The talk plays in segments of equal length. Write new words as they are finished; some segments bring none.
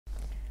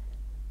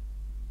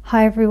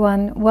Hi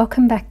everyone,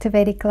 welcome back to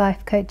Vedic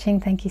Life Coaching.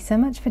 Thank you so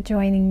much for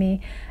joining me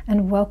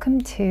and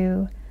welcome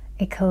to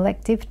a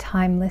collective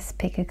timeless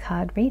pick a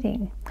card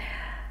reading.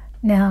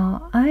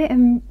 Now, I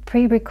am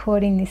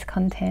pre-recording this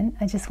content.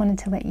 I just wanted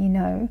to let you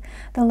know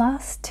the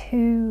last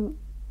two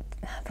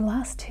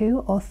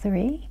or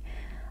three,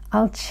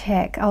 I'll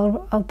check,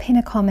 I'll pin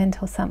a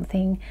comment or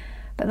something,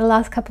 but the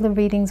last couple of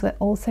readings were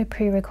also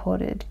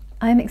pre-recorded.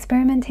 I'm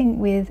experimenting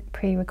with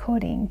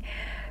pre-recording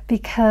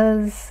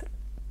because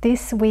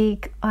this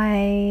week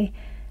I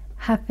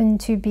happen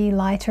to be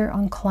lighter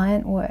on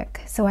client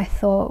work. So I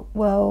thought,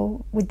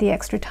 well, with the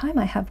extra time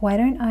I have, why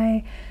don't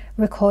I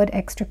record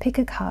extra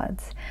picker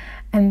cards?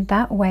 And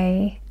that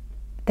way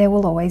there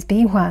will always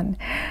be one.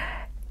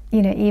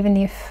 You know, even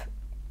if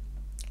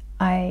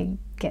I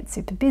get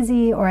super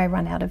busy or I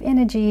run out of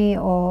energy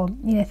or,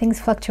 you know,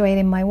 things fluctuate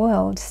in my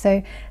world.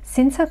 So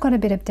since I've got a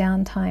bit of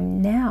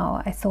downtime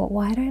now, I thought,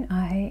 why don't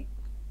I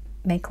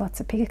make lots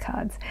of picker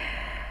cards?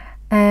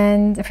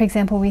 And for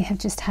example, we have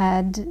just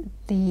had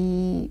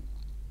the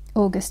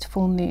August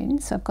full moon.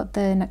 So I've got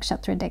the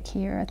Nakshatra deck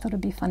here. I thought it'd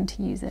be fun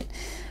to use it.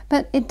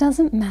 But it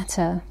doesn't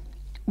matter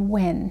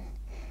when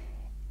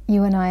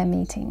you and I are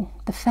meeting.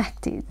 The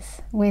fact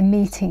is, we're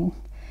meeting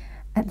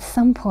at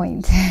some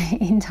point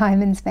in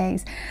time and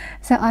space.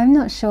 So I'm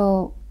not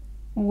sure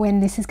when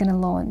this is going to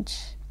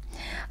launch.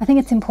 I think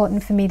it's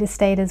important for me to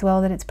state as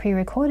well that it's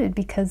pre-recorded,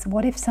 because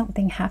what if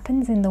something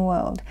happens in the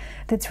world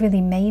that's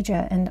really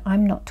major and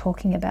I'm not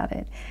talking about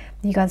it?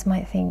 You guys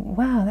might think,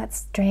 wow, that's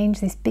strange,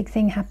 this big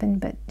thing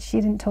happened, but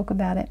she didn't talk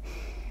about it.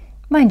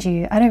 Mind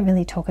you, I don't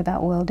really talk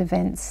about world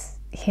events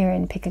here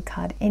in Pick a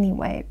Card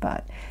anyway,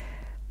 but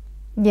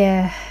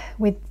yeah,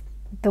 with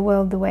the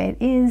world the way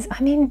it is,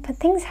 I mean, but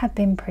things have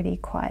been pretty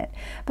quiet.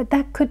 But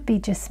that could be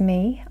just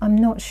me, I'm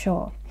not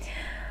sure.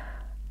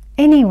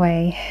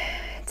 Anyway,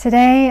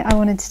 today I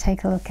wanted to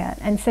take a look at,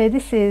 and so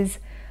this is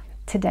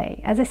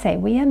today. As I say,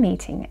 we are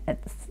meeting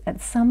at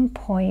some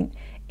point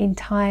in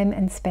time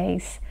and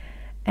space,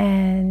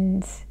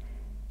 and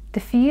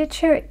the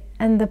future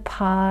and the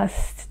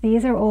past,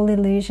 these are all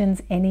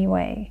illusions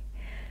anyway.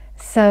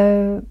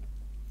 So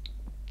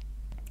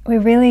we're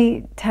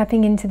really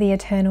tapping into the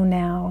eternal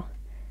now,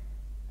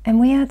 and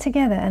we are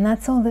together, and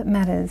that's all that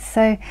matters.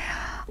 So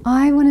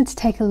I wanted to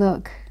take a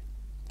look,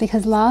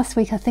 because last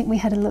week I think we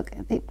had a look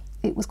at it.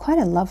 It was quite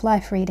a love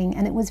life reading,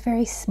 and it was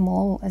very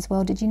small as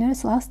well. Did you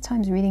notice last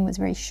time's reading was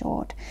very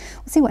short?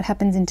 We'll see what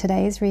happens in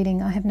today's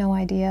reading. I have no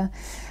idea.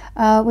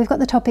 We've got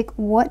the topic,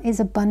 what is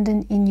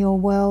abundant in your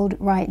world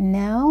right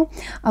now?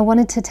 I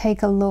wanted to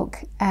take a look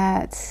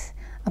at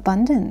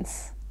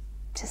abundance.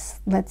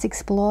 Just let's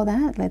explore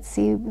that. Let's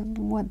see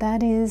what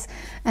that is.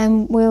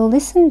 And we'll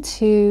listen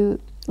to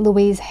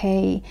Louise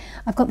Hay.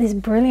 I've got this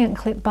brilliant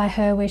clip by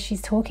her where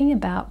she's talking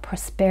about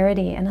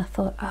prosperity, and I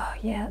thought, oh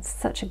yeah, it's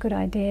such a good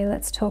idea.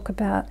 Let's talk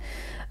about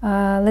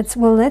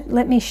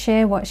let me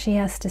share what she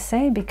has to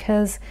say,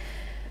 because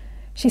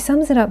she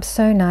sums it up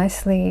so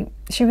nicely.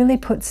 She really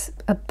puts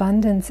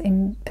abundance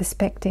in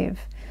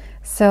perspective.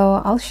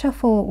 So I'll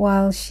shuffle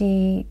while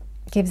she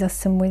gives us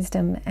some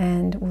wisdom,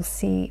 and we'll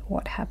see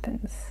what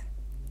happens.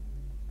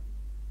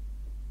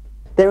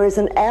 There is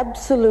an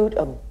absolute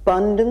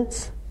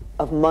abundance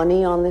of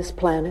money on this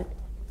planet.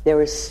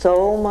 There is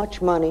so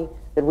much money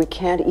that we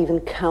can't even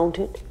count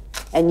it.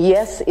 And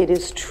yes, it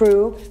is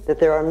true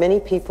that there are many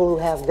people who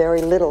have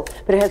very little,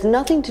 but it has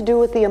nothing to do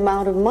with the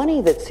amount of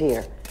money that's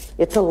here.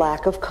 It's a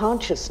lack of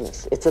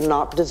consciousness. It's a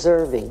not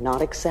deserving,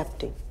 not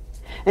accepting.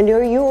 And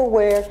are you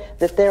aware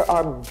that there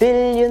are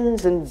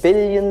billions and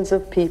billions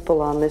of people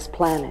on this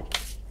planet,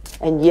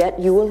 and yet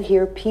you will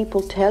hear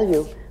people tell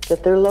you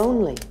that they're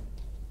lonely?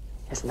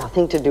 It has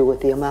nothing to do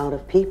with the amount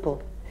of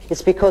people.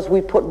 It's because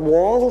we put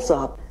walls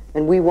up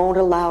and we won't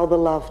allow the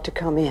love to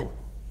come in.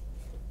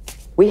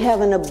 We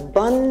have an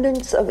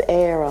abundance of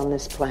air on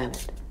this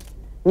planet.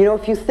 You know,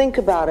 if you think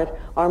about it,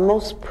 our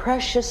most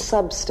precious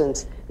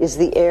substance is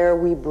the air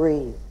we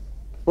breathe.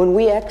 When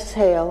we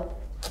exhale,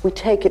 we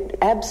take it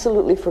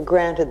absolutely for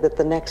granted that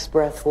the next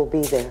breath will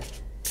be there.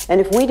 And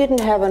if we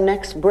didn't have a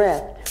next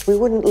breath, we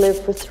wouldn't live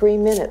for 3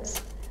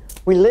 minutes.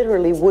 We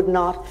literally would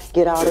not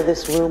get out of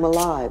this room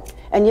alive.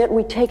 And yet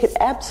we take it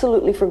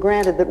absolutely for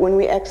granted that when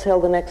we exhale,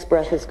 the next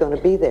breath is going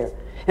to be there.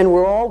 And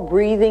we're all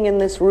breathing in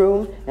this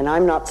room, and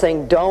I'm not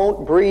saying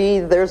don't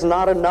breathe, there's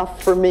not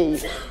enough for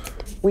me.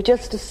 We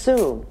just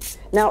assume.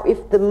 Now,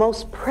 if the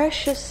most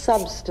precious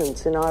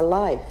substance in our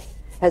life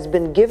has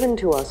been given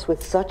to us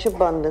with such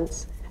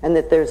abundance, and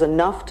that there's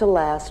enough to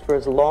last for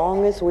as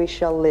long as we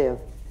shall live,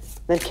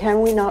 then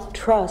can we not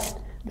trust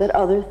that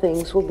other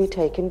things will be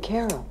taken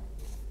care of?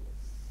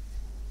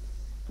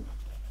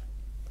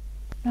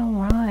 All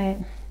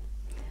right.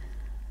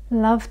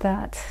 Love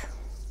that.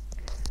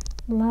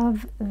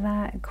 Love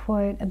that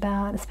quote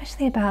about,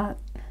 especially about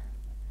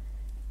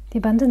the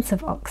abundance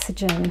of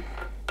oxygen.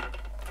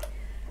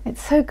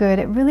 It's so good.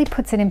 It really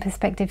puts it in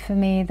perspective for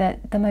me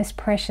that the most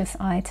precious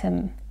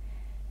item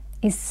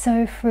is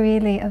so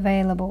freely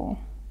available.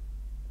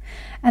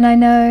 And I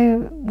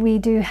know we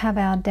do have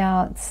our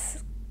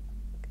doubts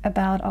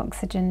about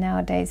oxygen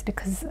nowadays,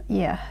 because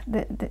the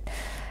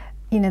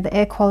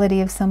air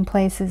quality of some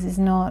places is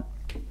not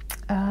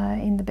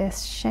in the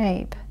best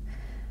shape.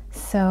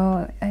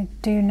 So I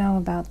do know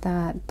about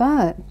that,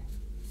 but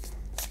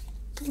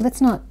let's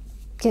not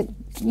get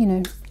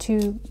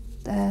too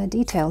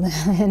detailed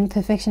and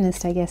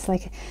perfectionist, I guess.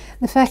 Like,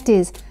 the fact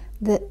is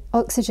that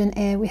oxygen,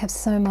 air, we have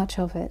so much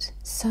of it,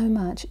 so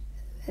much.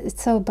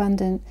 It's so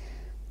abundant,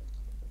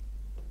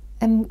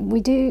 and we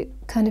do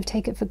kind of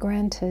take it for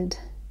granted.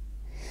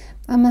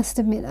 I must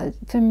admit,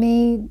 for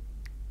me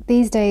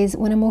these days,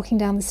 when I'm walking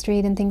down the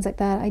street and things like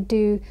that, I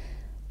do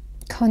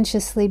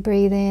consciously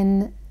breathe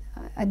in.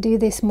 I do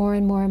this more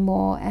and more and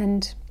more,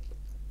 and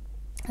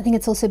I think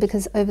it's also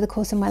because over the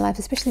course of my life,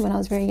 especially when I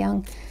was very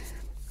young,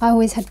 I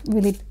always had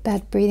really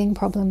bad breathing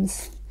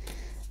problems,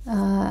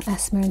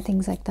 asthma and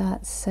things like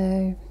that.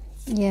 So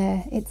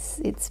yeah,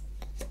 it's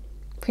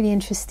pretty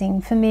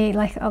interesting. For me,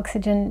 like,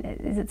 oxygen,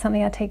 is it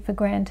something I take for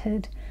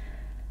granted?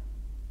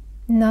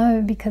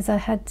 No, because I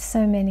had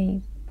so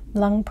many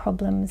lung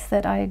problems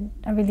that I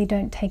really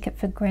don't take it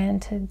for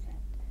granted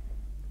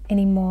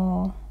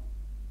anymore.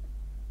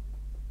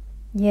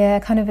 Yeah,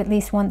 kind of at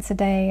least once a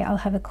day I'll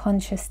have a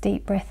conscious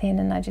deep breath in,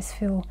 and I just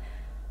feel,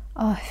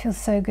 oh, it feels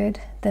so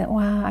good that,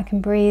 wow, I can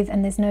breathe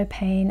and there's no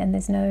pain and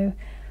there's no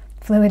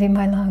fluid in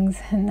my lungs,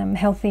 and I'm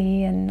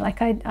healthy, and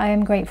like I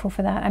am grateful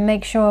for that.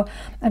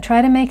 I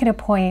try to make it a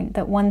point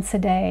that once a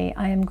day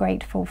I am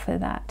grateful for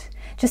that,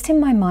 just in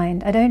my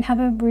mind. I don't have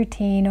a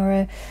routine or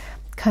a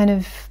kind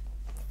of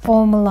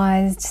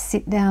formalized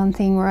sit down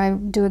thing where I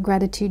do a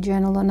gratitude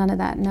journal or none of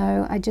that.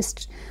 No, I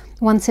just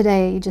once a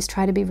day just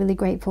try to be really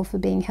grateful for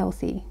being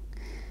healthy,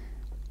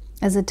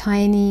 as a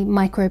tiny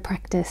micro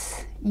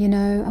practice,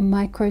 a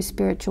micro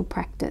spiritual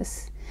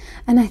practice.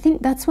 And I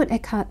think that's what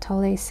Eckhart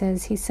Tolle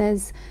says. He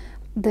says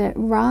that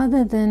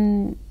rather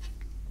than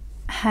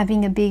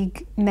having a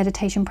big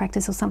meditation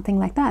practice or something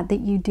like that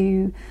you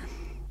do,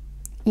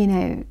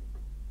 in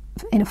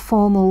a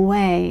formal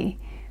way,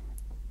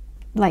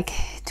 like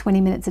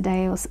 20 minutes a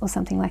day or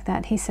something like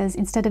that, he says,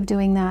 instead of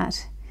doing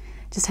that,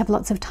 just have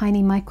lots of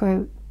tiny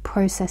micro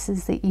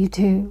processes that you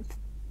do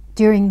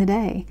during the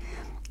day,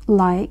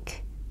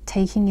 like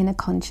taking in a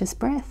conscious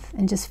breath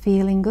and just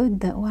feeling good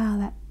that,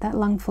 wow, that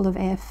lung full of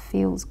air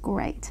feels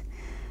great.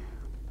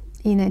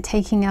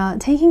 Taking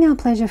our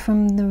pleasure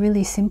from the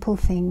really simple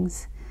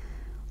things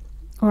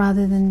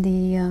rather than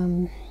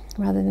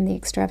the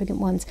extravagant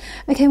ones.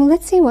 Okay, well,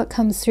 let's see what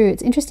comes through.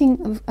 It's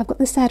interesting. I've got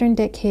the Saturn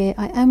deck here.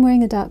 I am wearing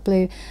the dark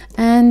blue,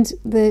 and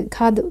the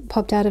card that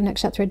popped out of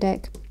Nakshatra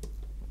deck,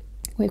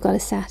 we've got a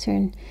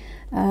Saturnian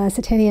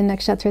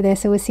Nakshatra there,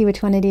 so we'll see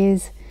which one it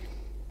is.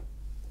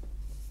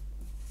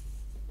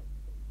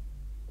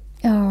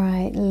 All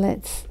right,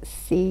 let's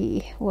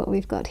see what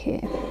we've got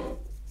here.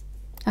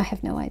 I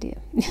have no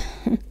idea,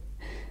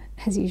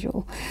 as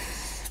usual.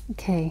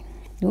 Okay.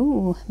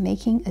 Ooh,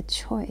 making a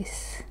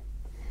choice.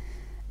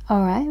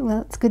 All right,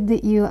 well, it's good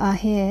that you are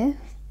here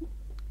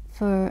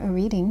for a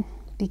reading,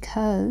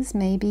 because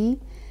maybe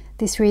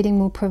this reading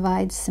will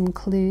provide some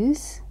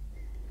clues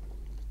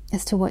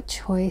as to what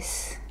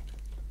choice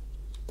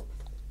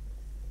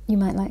you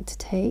might like to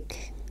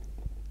take.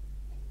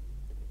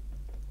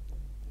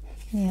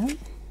 Yeah.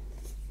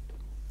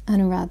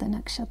 Anuradha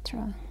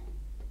Nakshatra.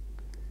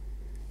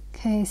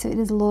 Okay, so it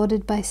is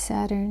lorded by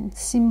Saturn.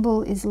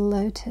 Symbol is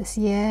lotus.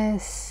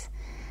 Yes.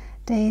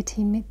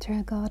 Deity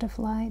Mitra, god of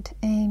light.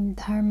 Aim,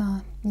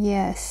 dharma.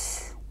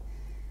 Yes.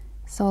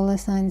 Solar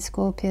sign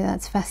Scorpio.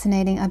 That's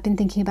fascinating. I've been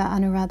thinking about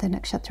Anuradha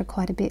Nakshatra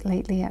quite a bit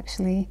lately,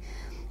 actually.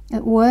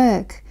 At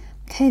work.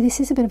 Okay,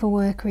 this is a bit of a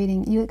work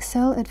reading. You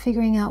excel at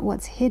figuring out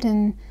what's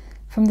hidden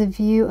from the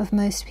view of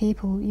most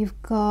people. You've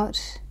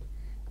got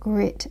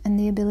grit and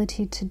the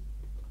ability to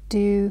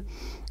do,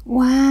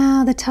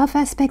 wow, the tough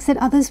aspects that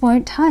others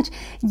won't touch.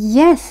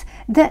 Yes,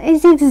 that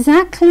is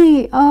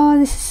exactly,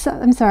 I'm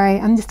sorry,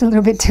 I'm just a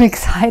little bit too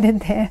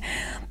excited there.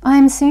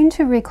 I'm soon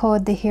to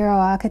record the hero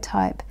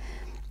archetype,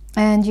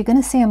 and you're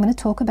going to see I'm going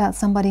to talk about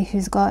somebody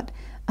who's got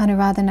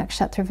Anuradha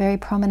Nakshatra very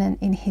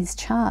prominent in his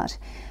chart.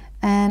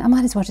 And I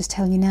might as well just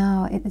tell you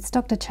now, it's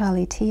Dr.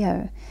 Charlie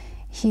Teo.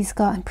 He's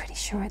got, I'm pretty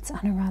sure it's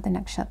Anuradha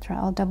Nakshatra,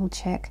 I'll double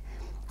check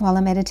while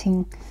I'm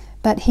editing,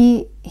 but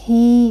he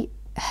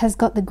has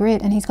got the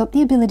grit, and he's got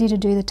the ability to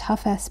do the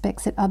tough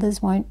aspects that others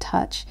won't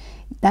touch.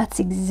 That's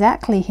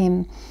exactly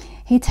him.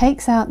 He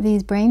takes out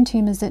these brain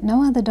tumors that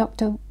no other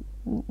doctor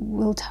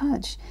will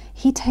touch.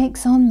 He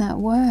takes on that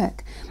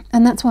work,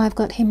 and that's why I've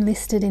got him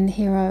listed in the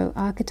hero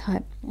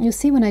archetype. You'll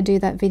see when I do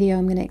that video,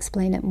 I'm going to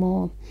explain it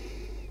more.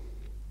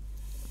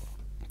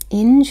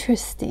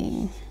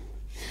 Interesting.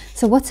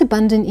 So what's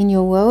abundant in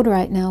your world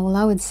right now? Well,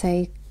 I would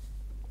say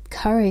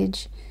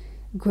courage,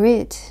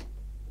 grit,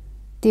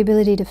 the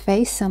ability to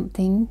face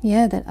something,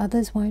 that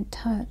others won't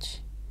touch.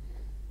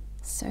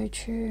 So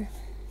true.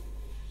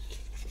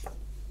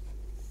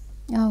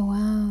 Oh,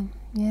 wow.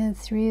 Yeah,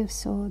 3 of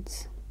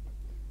Swords.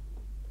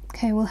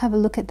 Okay, we'll have a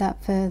look at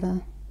that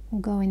further.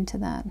 We'll go into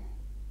that.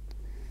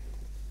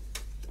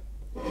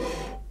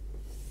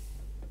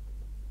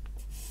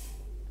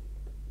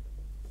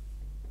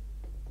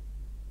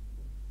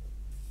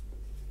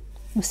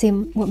 We'll see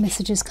what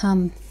messages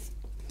come.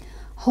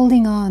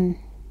 Holding on.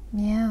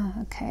 Yeah,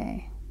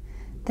 okay.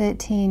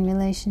 13,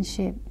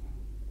 relationship.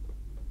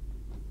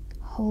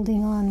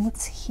 Holding on.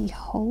 What's he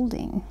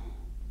holding?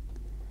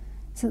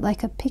 Is it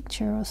like a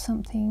picture or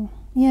something?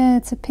 Yeah,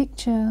 it's a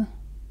picture.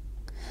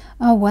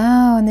 Oh,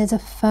 wow. And there's a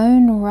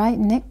phone right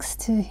next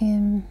to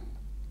him.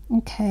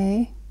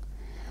 Okay.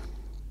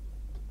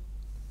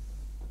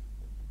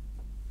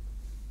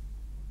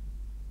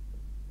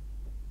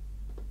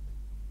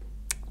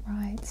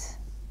 Right.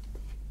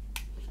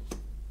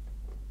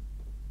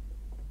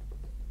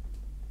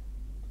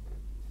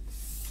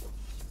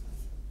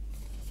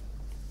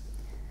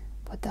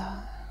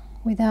 Buddha.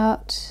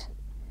 Without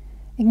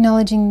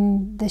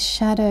acknowledging the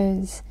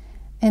shadows,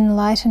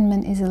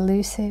 enlightenment is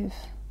elusive.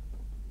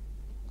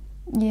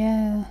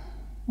 Yeah.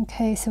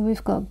 Okay, so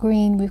we've got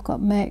green, we've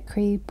got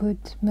Mercury,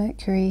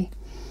 Mercury.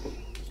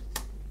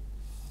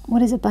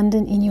 What is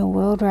abundant in your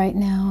world right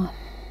now?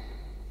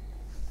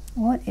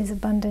 What is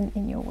abundant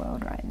in your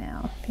world right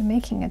now? If you're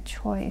making a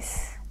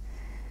choice,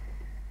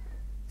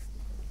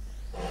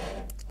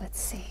 let's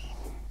see.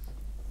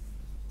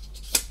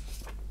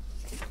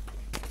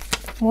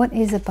 What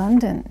is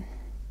abundant?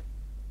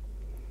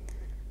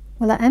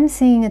 Well, I am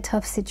seeing a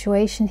tough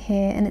situation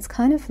here, and it's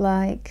kind of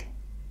like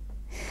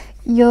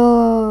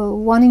you're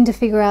wanting to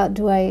figure out,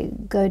 do I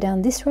go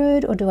down this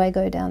road or do I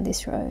go down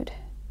this road?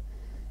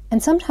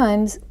 And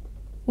sometimes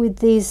with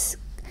these,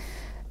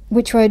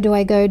 which road do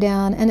I go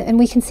down? And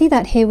we can see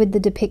that here with the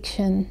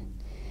depiction.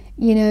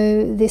 You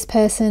know, this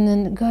person,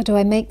 and God, do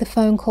I make the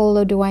phone call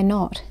or do I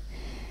not?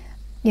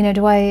 You know,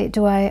 do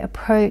I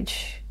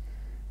approach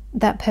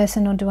that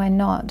person or do I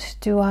not?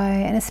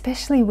 And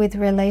especially with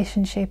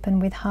relationship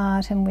and with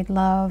heart and with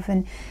love,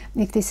 and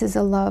if this is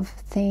a love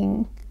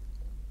thing,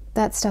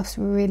 that stuff's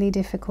really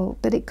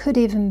difficult. But it could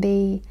even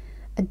be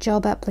a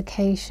job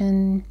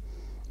application.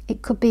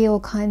 It could be all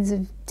kinds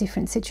of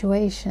different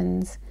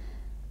situations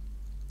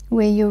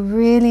where you're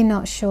really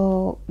not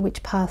sure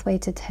which pathway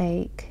to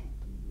take.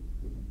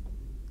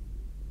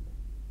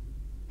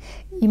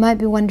 You might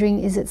be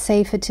wondering, is it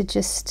safer to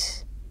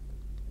just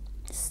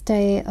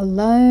stay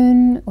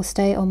alone, or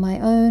stay on my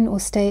own, or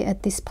stay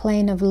at this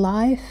plane of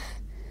life?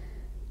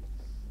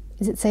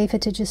 Is it safer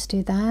to just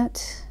do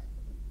that?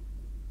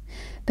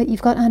 But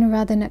you've got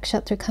Anuradha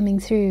Nakshatra coming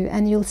through,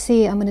 and you'll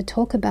see I'm going to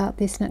talk about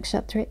this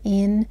Nakshatra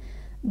in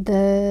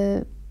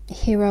the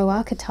hero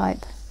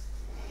archetype.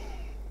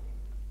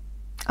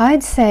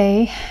 I'd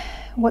say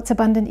what's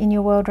abundant in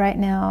your world right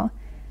now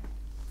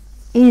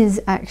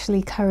is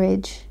actually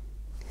courage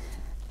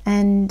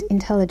and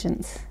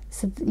intelligence.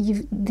 So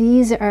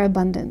these are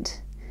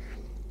abundant.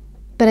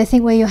 But I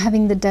think where you're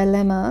having the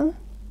dilemma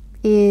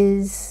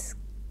is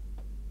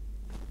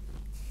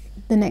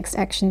the next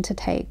action to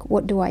take.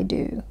 What do I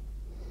do?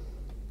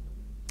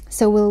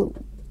 So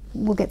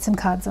we'll get some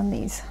cards on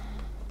these.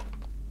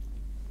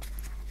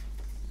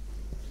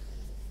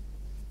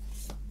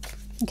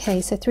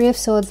 Okay, so 3 of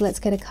Swords, let's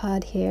get a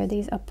card here. Are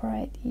these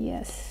upright?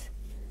 Yes.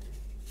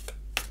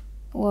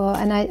 Well,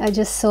 and I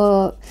just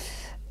saw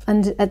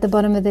at the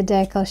bottom of the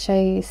deck, I'll show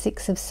you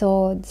 6 of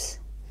Swords.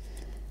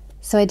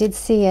 So I did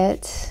see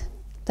it.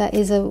 That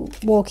is a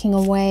walking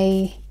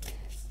away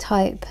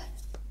type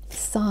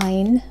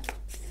sign,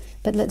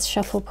 but let's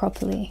shuffle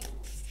properly.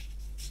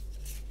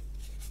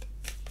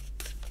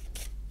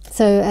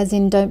 So as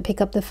in, don't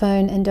pick up the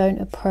phone and don't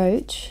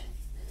approach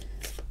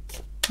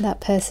that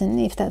person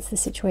if that's the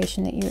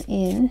situation that you're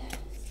in.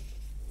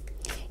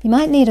 You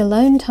might need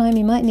alone time,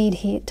 you might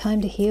need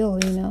time to heal,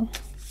 you know.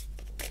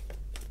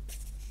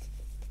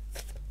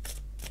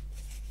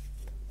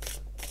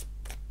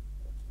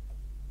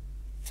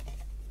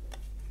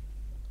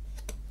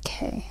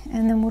 Okay,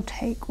 and then we'll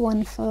take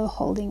one for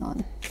holding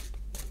on.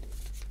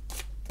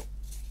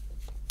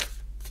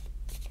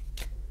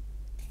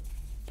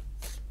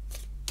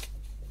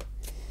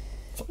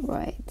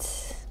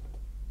 Right.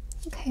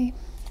 Okay,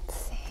 let's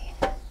see.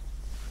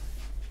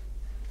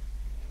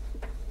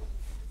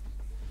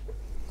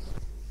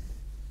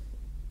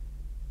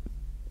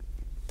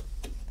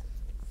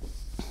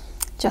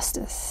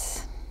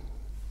 Justice.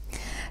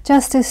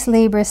 Justice,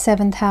 Libra,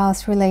 7th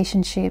house,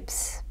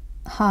 relationships,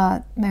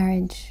 heart,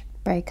 marriage,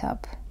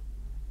 breakup.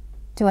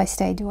 Do I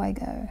stay? Do I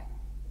go?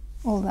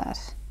 All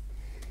that.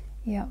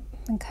 Yep,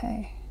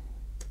 okay.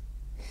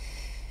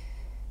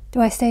 Do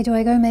I stay? Do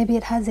I go? Maybe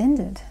it has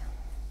ended.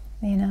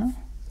 You know,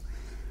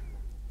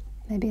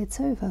 maybe it's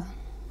over.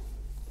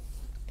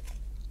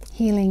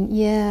 Healing,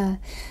 yeah.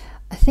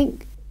 I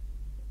think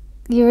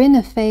you're in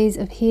a phase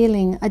of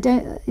healing. I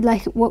don't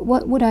like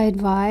what would I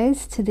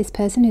advise to this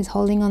person who's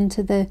holding on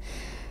to the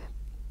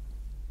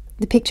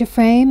picture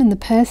frame and the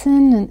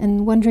person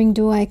and wondering,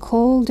 do I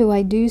call? Do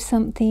I do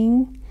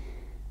something?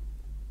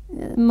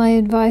 My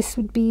advice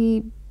would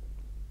be,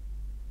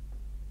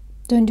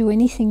 don't do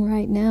anything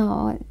right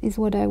now, is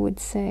what I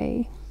would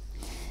say.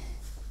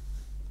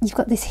 You've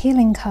got this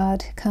healing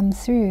card come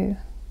through.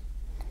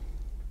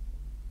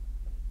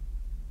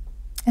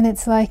 And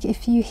it's like,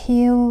 if you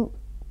heal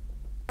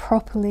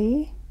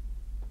properly,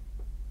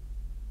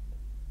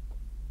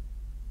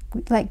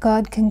 like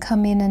God can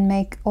come in and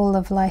make all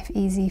of life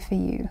easy for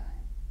you.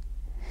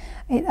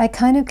 I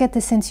kind of get the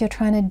sense you're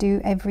trying to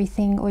do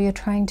everything, or you're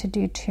trying to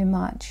do too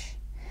much,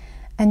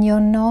 and you're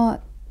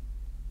not.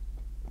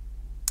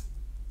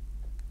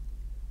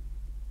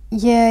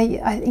 Yeah,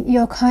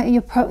 you're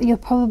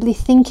probably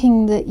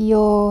thinking that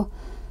you're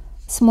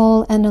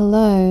small and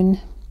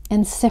alone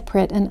and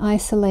separate and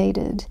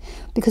isolated,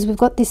 because we've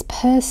got this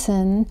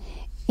person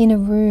in a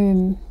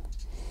room.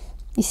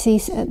 You see,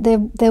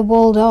 they're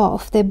walled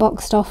off, they're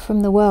boxed off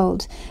from the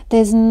world.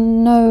 There's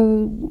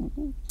no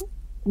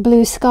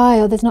blue sky,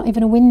 or there's not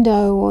even a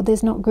window, or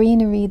there's not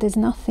greenery, there's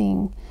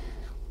nothing.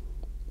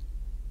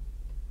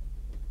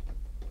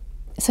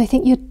 So I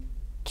think you're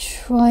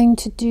trying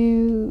to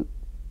do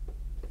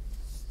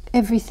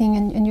everything,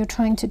 and you're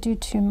trying to do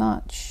too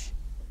much.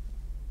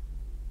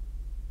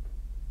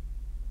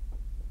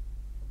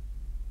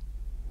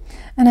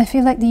 And I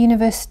feel like the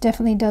universe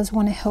definitely does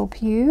want to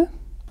help you,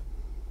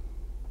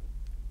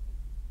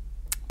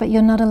 but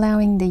you're not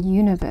allowing the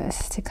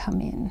universe to come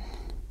in.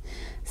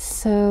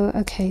 So,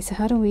 okay, so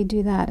how do we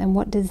do that, and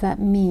what does that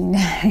mean?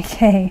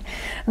 Okay,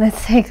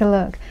 let's take a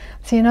look.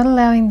 So you're not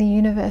allowing the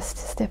universe to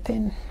step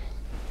in.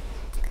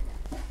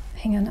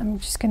 Hang on, I'm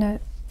just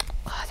gonna,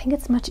 I think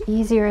it's much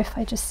easier if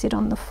I just sit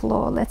on the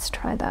floor. Let's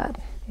try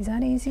that. Is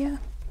that easier?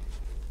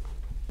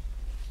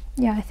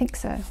 Yeah, I think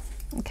so.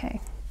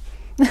 Okay.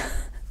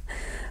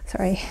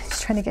 Sorry,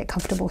 just trying to get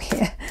comfortable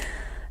here.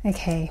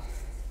 Okay.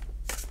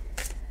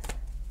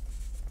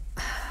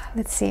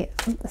 Let's see.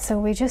 So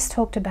we just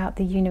talked about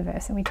the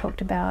universe, and we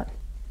talked about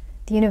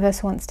the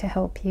universe wants to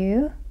help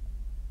you.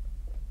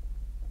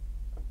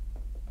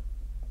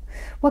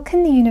 What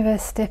can the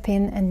universe step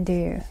in and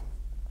do?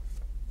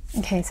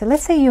 Okay, so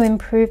let's say you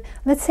improve,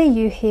 let's say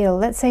you heal,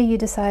 let's say you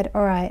decide,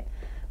 all right,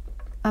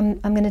 I'm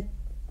going to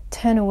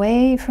turn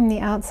away from the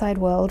outside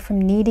world, from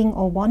needing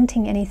or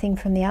wanting anything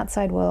from the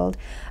outside world.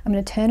 I'm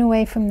going to turn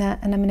away from that,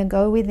 and I'm going to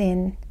go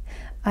within.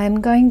 I'm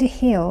going to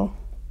heal.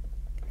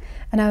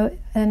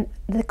 And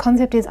the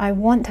concept is, I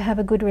want to have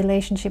a good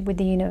relationship with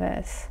the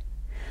universe.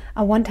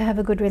 I want to have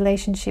a good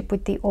relationship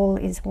with the all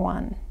is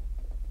one.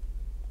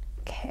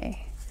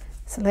 Okay,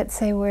 so let's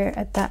say we're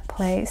at that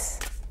place.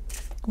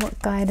 What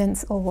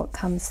guidance or what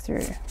comes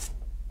through?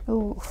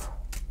 Ooh.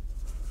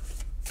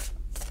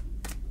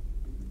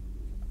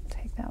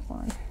 Take that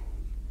one.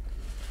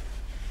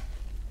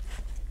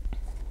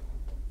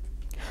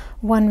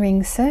 One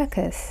ring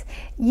circus.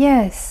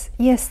 Yes,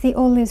 yes, the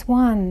all is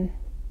one.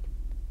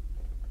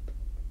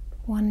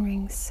 One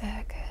ring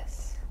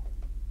circus.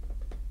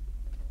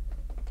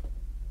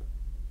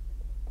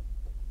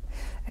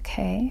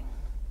 Okay.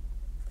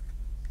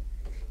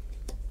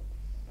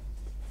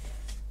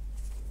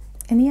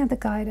 Any other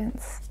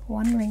guidance?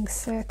 One ring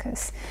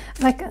circus.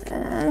 Like,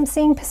 I'm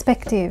seeing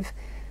perspective.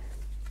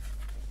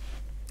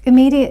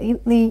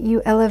 Immediately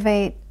you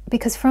elevate,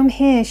 because from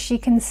here she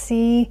can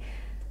see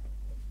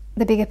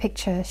the bigger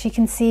picture. She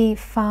can see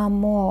far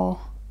more.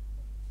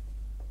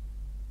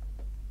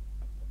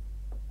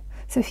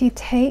 So if you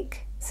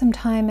take some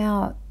time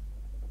out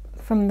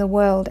from the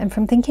world and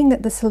from thinking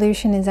that the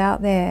solution is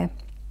out there,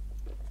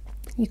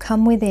 you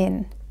come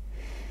within,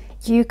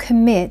 you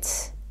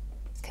commitment,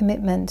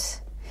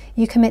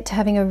 you commit to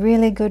having a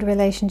really good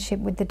relationship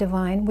with the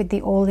divine, with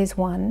the all is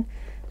one,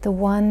 the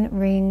one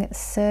ring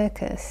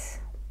circus.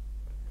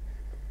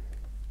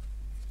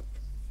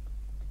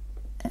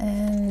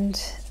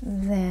 And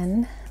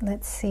then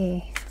let's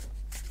see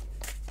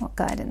what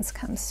guidance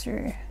comes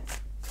through.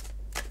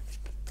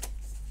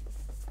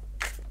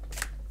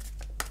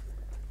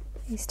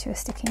 These two are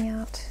sticking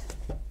out.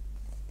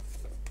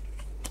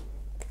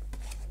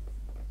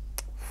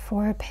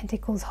 Four of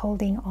Pentacles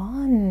holding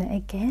on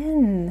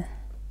again.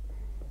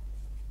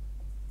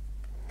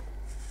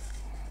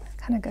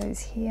 Kind of goes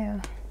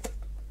here.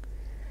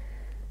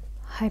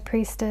 High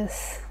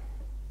Priestess.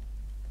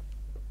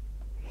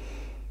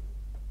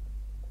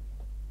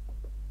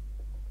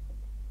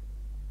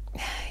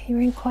 You're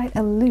in quite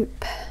a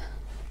loop.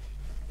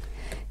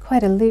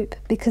 Quite a loop,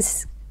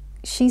 because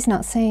she's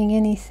not saying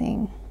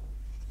anything.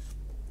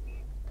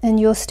 And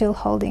you're still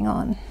holding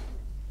on.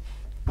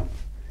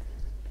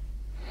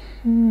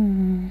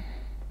 And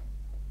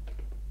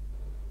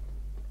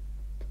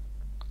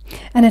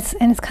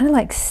it's kind of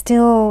like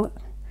still,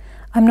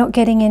 I'm not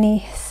getting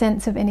any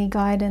sense of any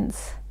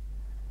guidance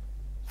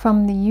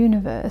from the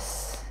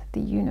universe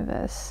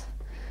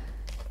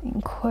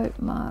in quote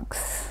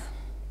marks.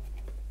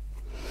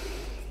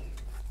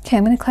 Okay,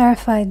 I'm going to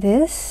clarify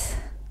this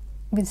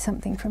with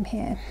something from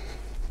here,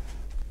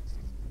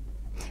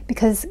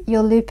 because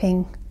you're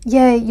looping.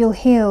 Yeah, you'll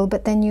heal,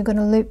 but then you're going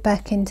to loop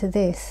back into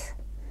this.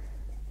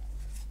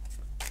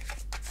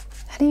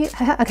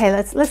 Okay,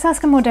 let's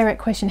ask a more direct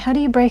question. How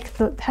do you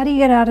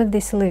get out of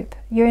this loop?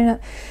 You're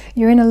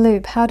in a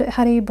loop. How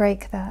do you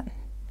break that?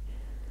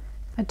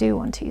 I do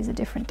want to use a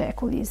different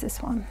deck. We'll use this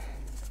one.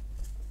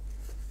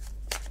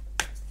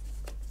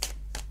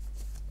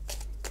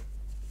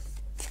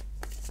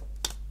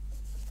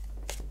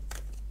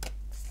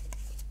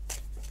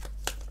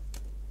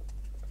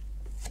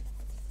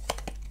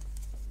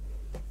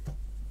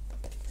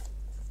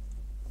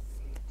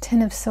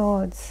 Ten of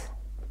Swords.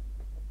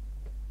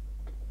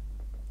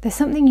 There's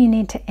something you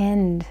need to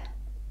end.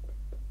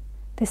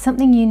 There's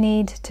something you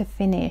need to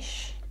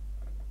finish.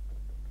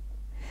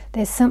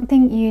 There's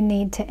something you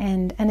need to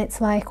end. And it's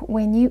like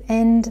when you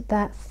end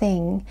that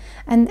thing,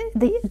 and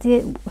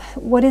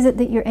what is it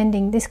that you're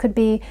ending? This could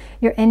be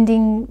you're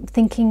ending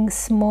thinking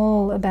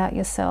small about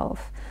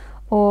yourself,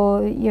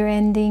 or you're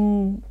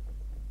ending,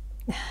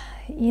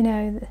 you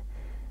know,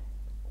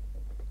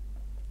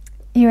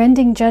 you're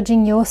ending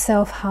judging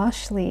yourself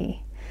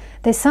harshly.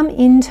 There's some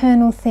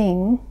internal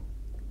thing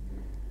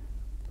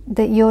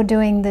that you're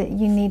doing that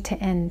you need to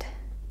end.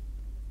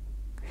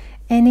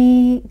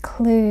 Any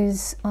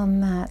clues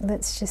on that?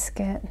 Let's just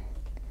get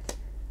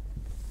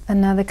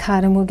another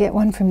card, and we'll get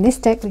one from this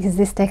deck because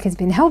this deck has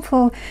been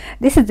helpful.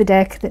 This is the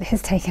deck that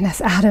has taken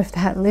us out of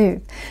that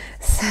loop.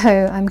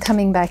 So I'm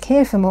coming back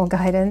here for more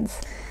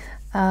guidance.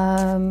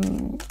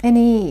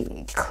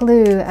 Any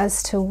clue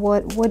as to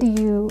what are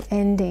you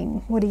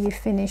ending? What are you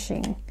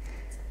finishing?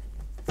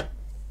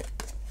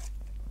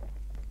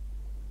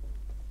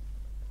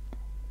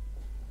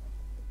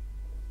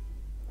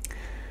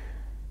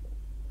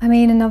 I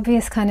mean, an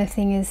obvious kind of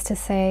thing is to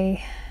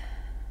say,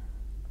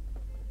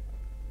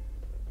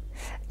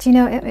 do you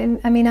know,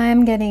 I mean, I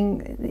am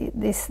getting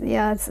this,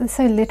 yeah, it's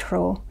so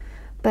literal,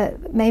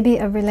 but maybe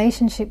a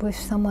relationship with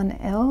someone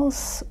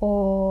else,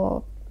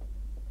 or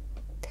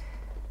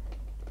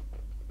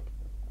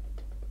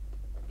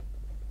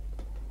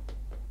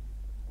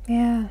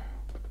yeah.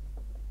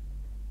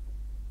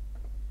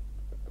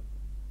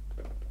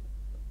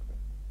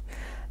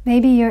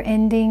 Maybe you're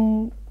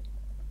ending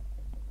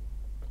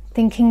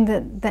thinking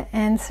that the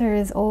answer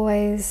is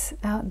always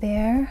out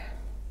there.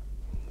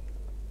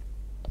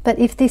 But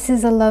if this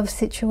is a love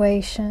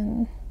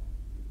situation,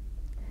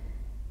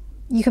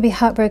 you could be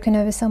heartbroken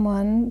over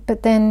someone,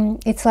 but then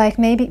it's like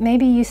maybe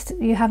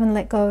you haven't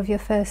let go of your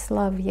first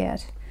love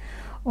yet.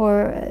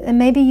 And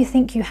maybe you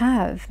think you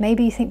have.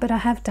 Maybe you think, but I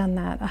have done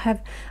that.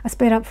 I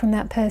split up from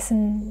that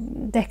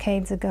person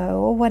decades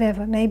ago, or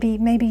whatever. Maybe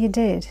you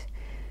did.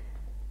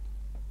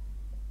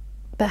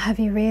 But have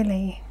you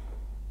really?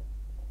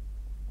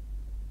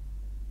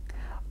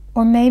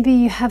 Or maybe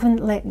you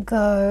haven't let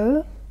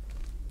go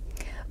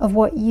of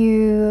what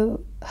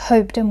you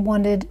hoped and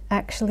wanted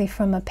actually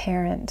from a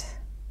parent.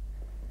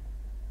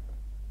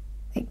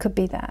 It could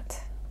be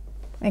that.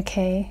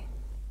 Okay.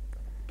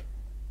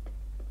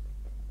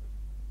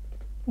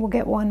 We'll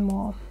get one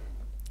more.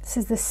 This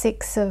is the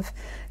Six of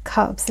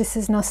Cups. This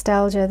is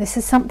nostalgia. This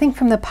is something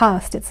from the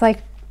past. It's like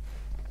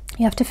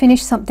you have to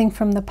finish something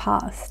from the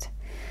past.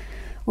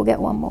 We'll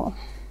get one more.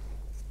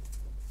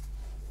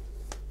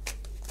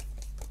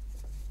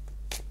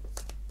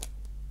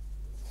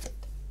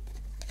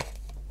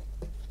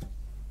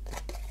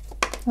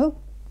 Oh,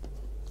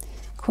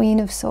 Queen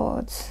of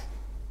Swords.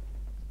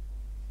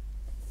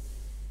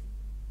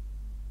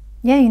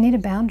 Yeah, you need a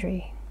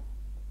boundary.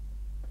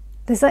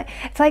 It's like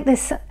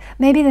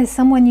maybe there's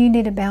someone you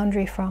need a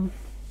boundary from.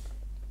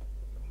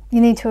 You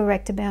need to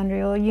erect a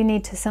boundary, or you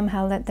need to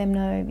somehow let them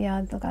know,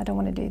 yeah, look, I don't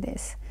want to do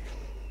this.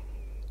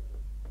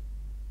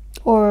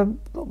 Or,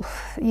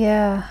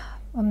 yeah,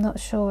 I'm not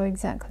sure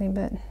exactly,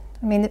 but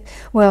I mean,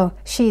 well,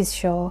 she's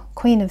sure.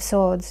 Queen of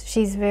Swords,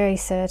 she's very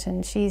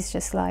certain. She's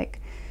just like,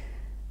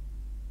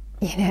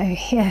 you know,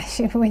 yeah,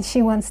 when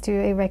she wants to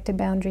erect a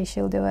boundary,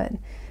 she'll do it.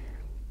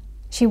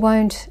 She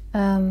won't,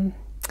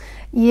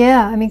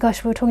 yeah, I mean,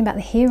 gosh, we're talking about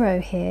the hero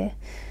here.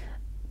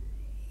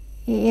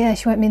 Yeah,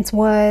 she won't mince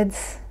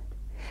words.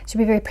 She'll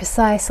be very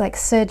precise, like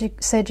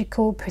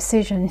surgical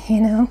precision,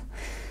 you know?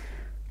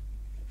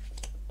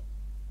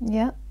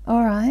 Yeah,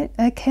 all right,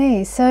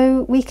 okay,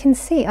 so I can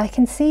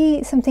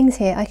see some things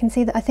here. I can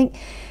see that I think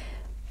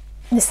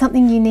there's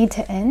something you need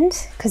to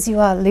end, because you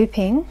are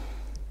looping.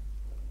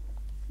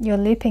 You're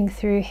looping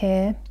through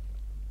here.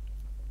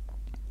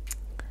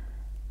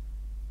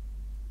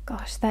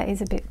 Gosh, that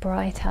is a bit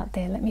bright out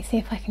there. Let me see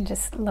if I can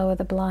just lower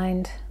the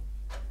blind.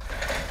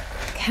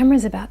 The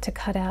camera's about to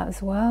cut out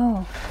as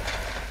well.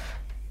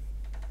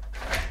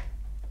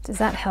 Does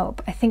that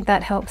help? I think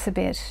that helps a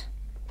bit.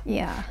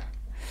 Yeah,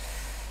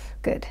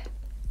 good.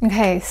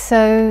 Okay,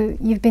 so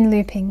you've been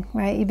looping,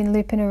 right? You've been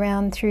looping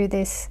around through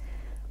this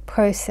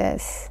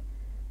process.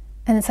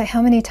 And it's like,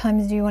 how many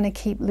times do you want to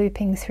keep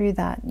looping through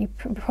that? You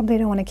probably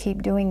don't want to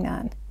keep doing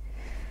that.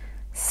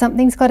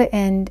 Something's got to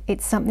end.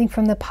 It's something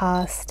from the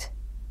past.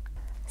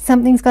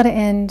 Something's got to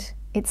end.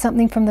 It's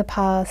something from the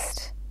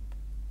past.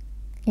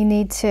 You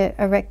need to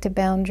erect a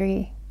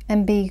boundary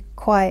and be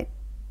quite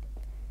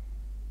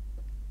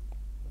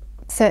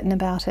certain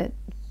about it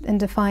and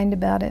defined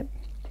about it.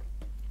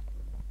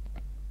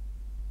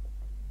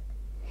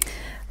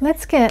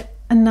 Let's get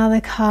another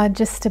card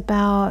just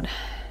about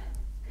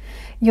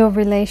your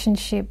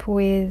relationship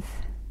with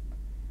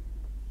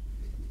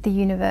the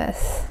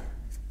universe.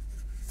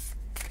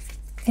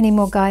 Any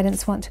more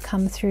guidance want to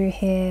come through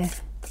here?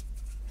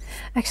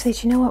 Actually,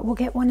 do you know what? We'll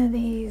get one of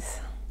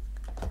these.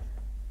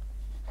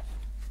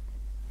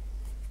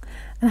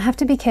 And I have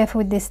to be careful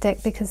with this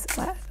deck because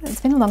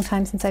it's been a long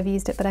time since I've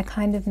used it, but I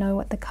kind of know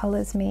what the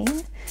colors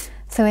mean.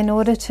 So in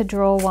order to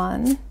draw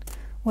one,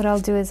 what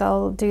I'll do is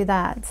I'll do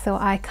that so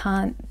I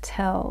can't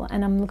tell,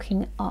 and I'm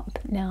looking up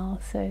now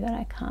so that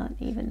I can't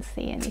even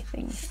see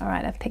anything. All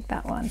right, I've picked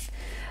that one.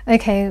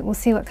 Okay, we'll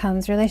see what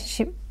comes.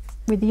 Relationship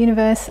with the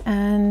universe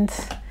and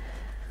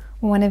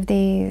one of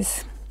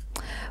these.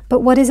 But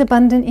what is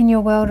abundant in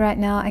your world right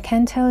now? I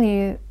can tell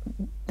you,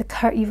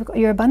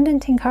 you're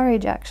abundant in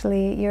courage,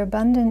 actually. You're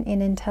abundant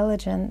in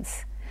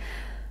intelligence.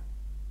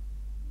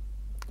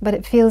 But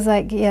it feels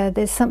like, yeah,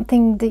 there's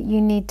something that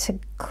you need to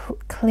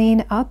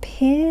clean up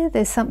here.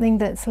 There's something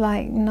that's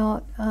like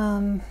not,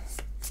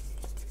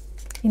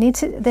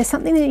 there's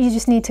something that you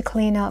just need to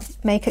clean up,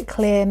 make it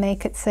clear,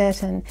 make it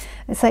certain.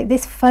 It's like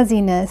this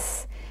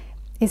fuzziness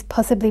is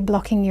possibly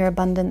blocking your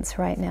abundance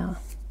right now.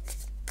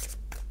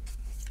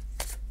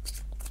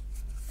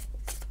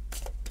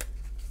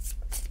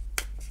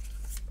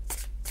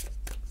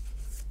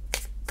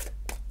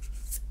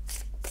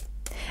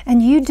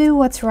 And you do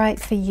what's right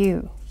for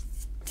you.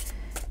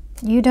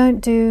 You don't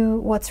do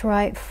what's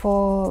right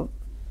for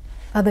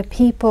other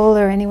people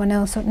or anyone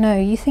else. No,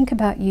 you think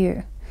about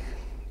you.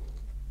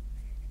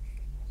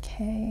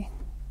 Okay,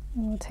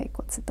 we'll take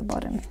what's at the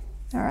bottom.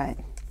 All right.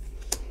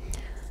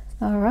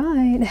 All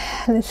right,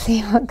 let's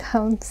see what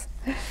comes.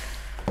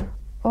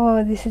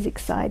 Oh, this is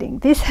exciting.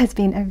 This has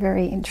been a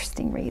very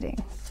interesting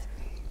reading.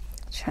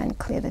 Try and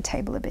clear the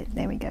table a bit.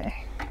 There we go.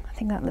 I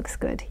think that looks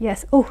good.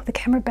 Yes. Oh, the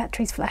camera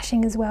battery's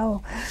flashing as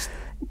well.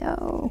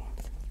 No.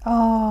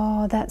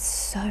 Oh, that's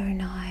so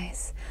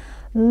nice.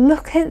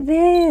 Look at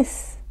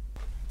this.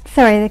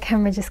 Sorry, the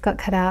camera just got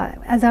cut out.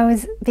 As I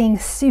was being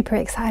super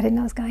excited and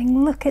I was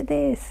going, look at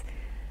this.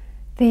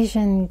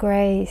 Vision,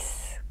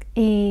 grace,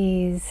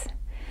 ease.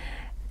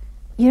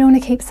 You don't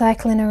want to keep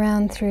cycling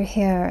around through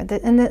here.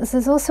 And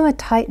there's also a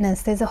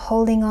tightness. There's a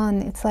holding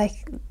on. It's like,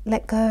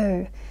 let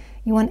go.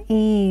 You want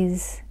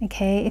ease,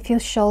 okay? If your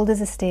shoulders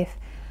are stiff,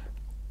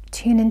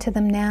 tune into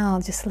them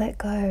now. Just let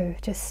go.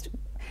 Just,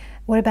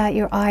 what about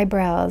your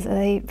eyebrows? Are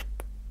they,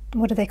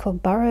 what are they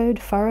called? Burrowed,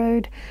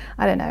 furrowed?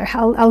 I don't know.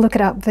 I'll look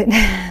it up. But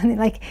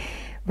like,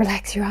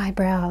 relax your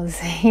eyebrows.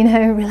 You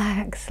know,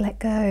 relax, let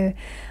go.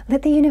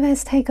 Let the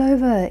universe take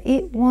over.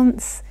 It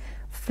wants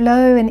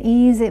flow and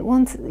ease. It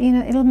wants, you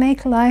know, it'll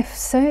make life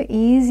so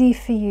easy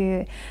for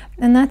you.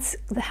 And that's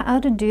how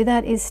to do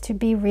that, is to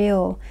be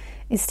real,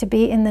 is to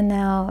be in the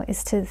now,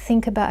 is to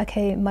think about,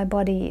 okay, my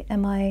body,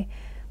 am I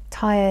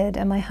tired?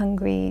 Am I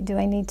hungry? Do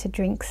I need to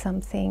drink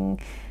something?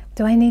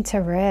 Do I need to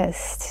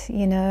rest?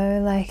 You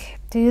know, like,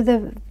 do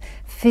the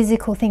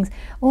physical things.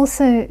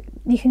 Also,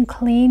 you can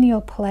clean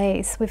your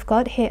place. We've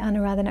got here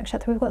Anuradha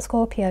Nakshatra, we've got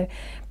Scorpio.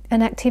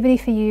 An activity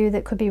for you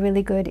that could be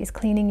really good is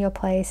cleaning your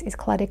place, is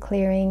clutter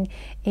clearing,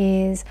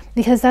 is,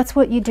 because that's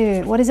what you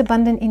do. What is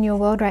abundant in your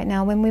world right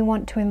now? When we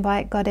want to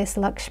invite Goddess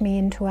Lakshmi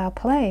into our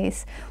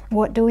place,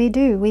 what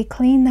do? We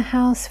clean the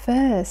house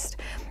first.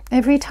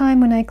 Every time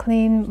when I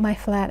clean my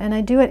flat, and I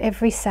do it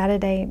every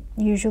Saturday,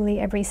 usually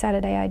every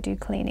Saturday I do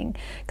cleaning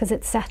because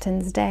it's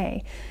Saturn's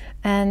day,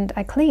 and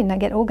I clean, I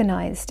get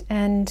organized,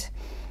 and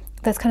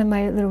that's kind of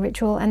my little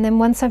ritual. And then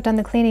once I've done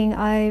the cleaning,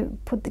 I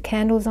put the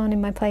candles on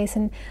in my place,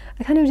 and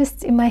I kind of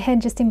just in my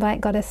head just invite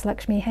Goddess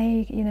Lakshmi,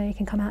 hey, you know, you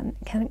can come out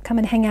and come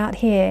and hang out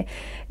here,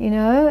 you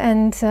know.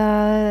 And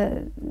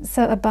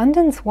so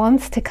abundance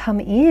wants to come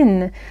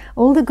in.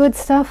 All the good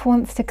stuff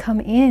wants to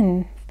come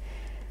in.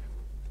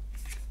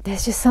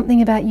 There's just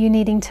something about you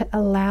needing to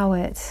allow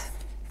it.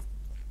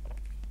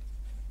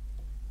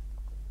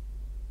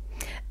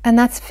 And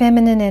that's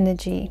feminine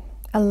energy,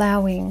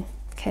 allowing.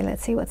 Okay,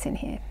 let's see what's in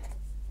here.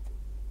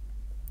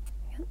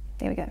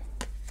 There we go.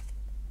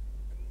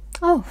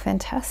 Oh,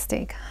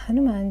 fantastic.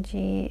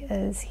 Hanumanji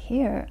is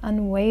here.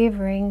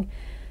 Unwavering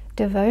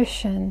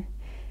devotion.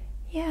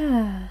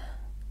 Yeah.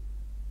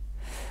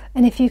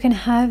 And if you can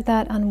have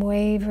that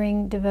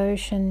unwavering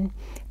devotion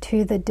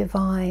to the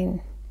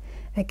divine,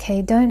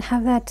 okay, don't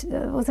have that,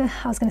 I was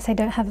going to say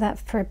don't have that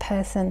for a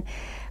person.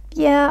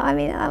 Yeah, I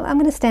mean, I'm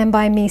going to stand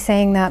by me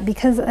saying that,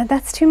 because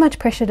that's too much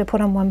pressure to put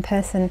on one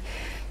person.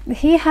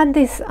 He had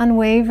this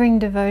unwavering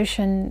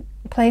devotion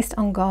placed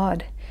on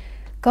God.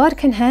 God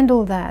can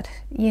handle that,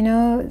 you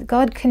know,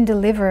 God can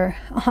deliver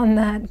on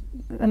that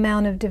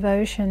amount of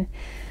devotion.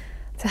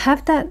 To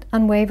have that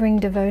unwavering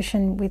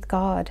devotion with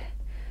God,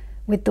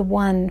 with the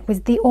One,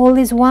 with the All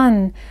is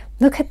One.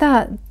 Look at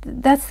that.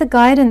 That's the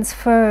guidance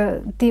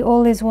for the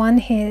All is One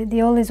here.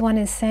 The All is One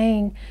is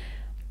saying,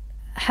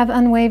 have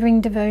unwavering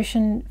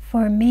devotion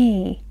for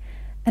me,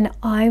 and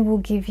I will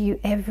give you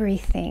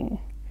everything.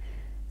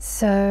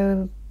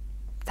 So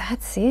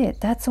that's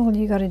it. That's all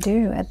you got to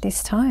do at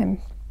this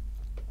time.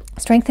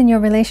 Strengthen your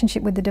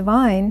relationship with the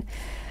divine,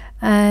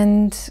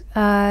 and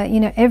you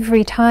know,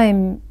 every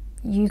time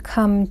you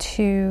come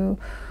to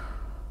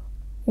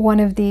one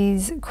of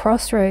these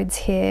crossroads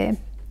here,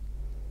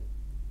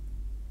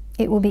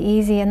 it will be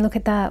easy. And look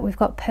at that, we've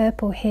got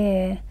purple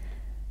here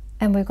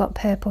and we've got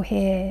purple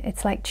here.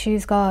 It's like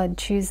choose God,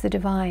 choose the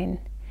divine,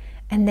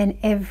 and then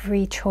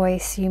every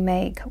choice you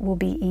make will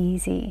be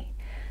easy.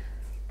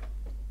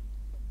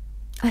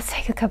 let's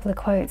take a couple of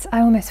quotes. I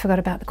almost forgot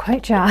about the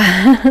quote jar.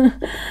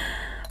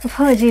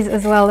 Apologies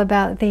as well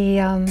about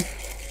the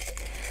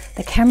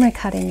camera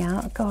cutting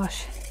out.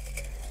 Gosh,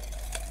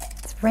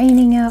 it's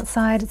raining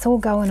outside. It's all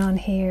going on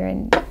here,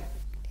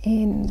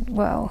 and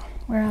well,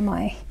 where am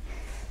I?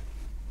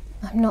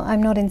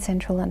 I'm not in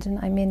central London.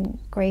 I'm in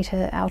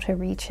greater outer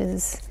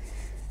reaches,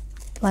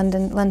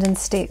 London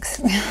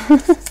sticks.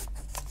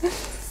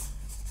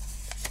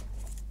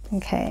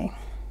 Okay,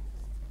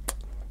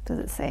 what does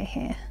it say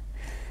here?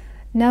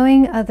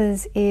 Knowing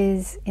others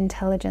is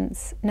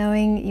intelligence.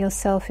 Knowing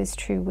yourself is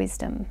true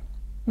wisdom.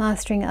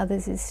 Mastering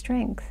others is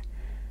strength.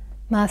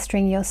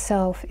 Mastering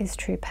yourself is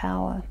true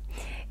power.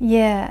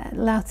 Yeah,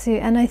 Lao Tzu.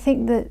 And I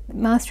think that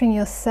mastering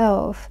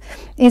yourself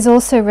is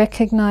also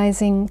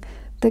recognizing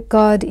that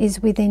God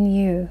is within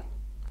you.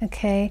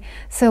 Okay,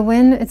 so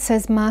when it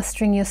says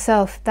mastering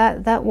yourself,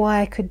 that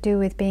Y could do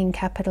with being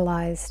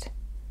capitalized.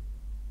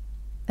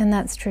 And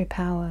that's true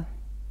power.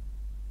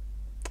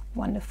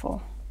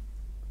 Wonderful.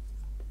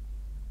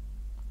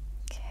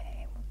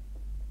 Okay,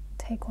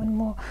 take one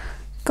more.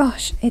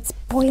 Gosh, it's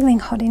boiling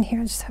hot in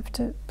here. I just have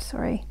to,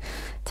 sorry,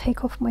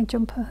 take off my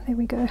jumper. There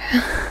we go.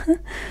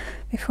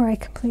 Before I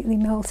completely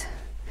melt.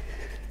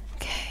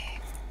 Okay.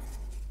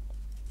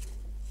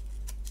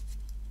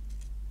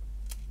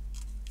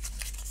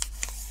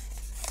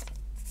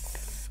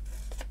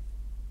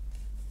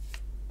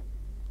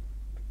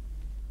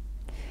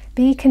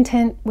 Be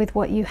content with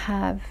what you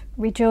have.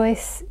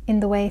 Rejoice in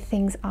the way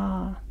things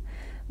are.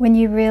 When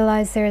you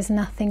realize there is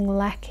nothing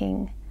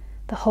lacking,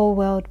 the whole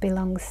world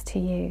belongs to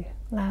you.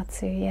 Lao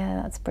Tzu, yeah,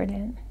 that's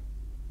brilliant.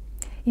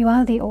 You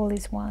are the all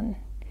is one.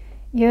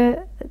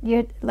 You're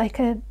like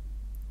a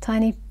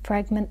tiny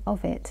fragment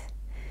of it.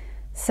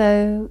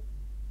 So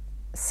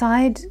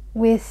side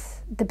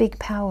with the big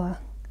power,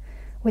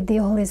 with the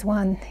all is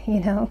one, you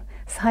know,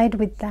 side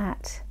with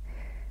that.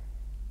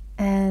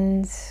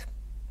 And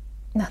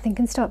nothing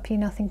can stop you,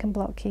 nothing can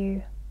block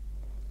you.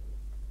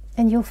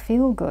 And you'll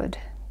feel good.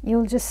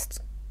 You'll just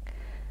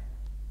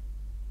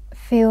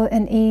feel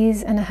an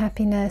ease and a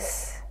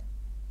happiness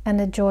and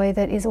a joy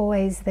that is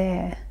always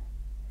there.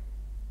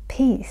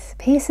 Peace.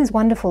 Peace is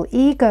wonderful.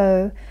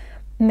 Ego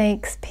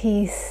makes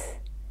peace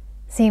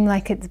seem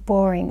like it's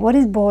boring. What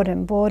is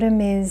boredom? Boredom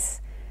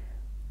is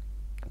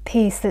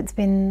peace that's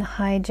been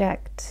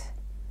hijacked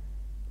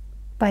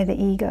by the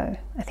ego.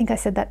 I think I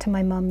said that to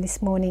my mum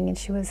this morning, and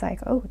she was like,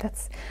 oh,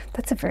 that's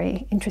a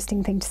very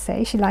interesting thing to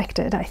say. She liked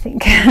it, I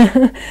think. So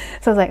I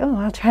was like, oh,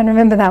 I'll try and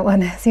remember that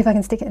one, see if I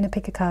can stick it in a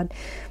picker card.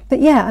 But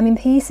yeah, I mean,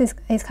 peace is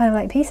kind of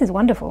like, peace is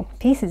wonderful.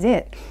 Peace is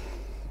it.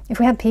 If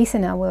we have peace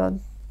in our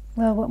world,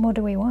 well, what more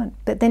do we want?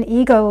 But then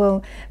ego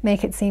will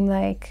make it seem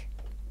like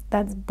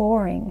that's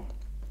boring.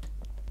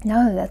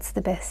 No, that's the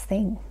best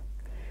thing.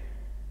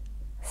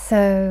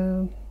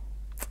 So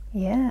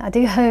yeah, I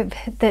do hope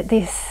that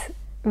this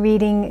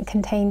reading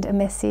contained a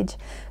message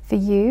for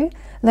you.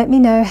 Let me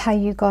know how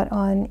you got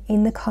on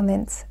in the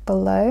comments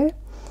below,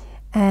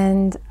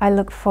 and I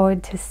look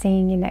forward to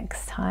seeing you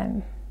next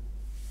time.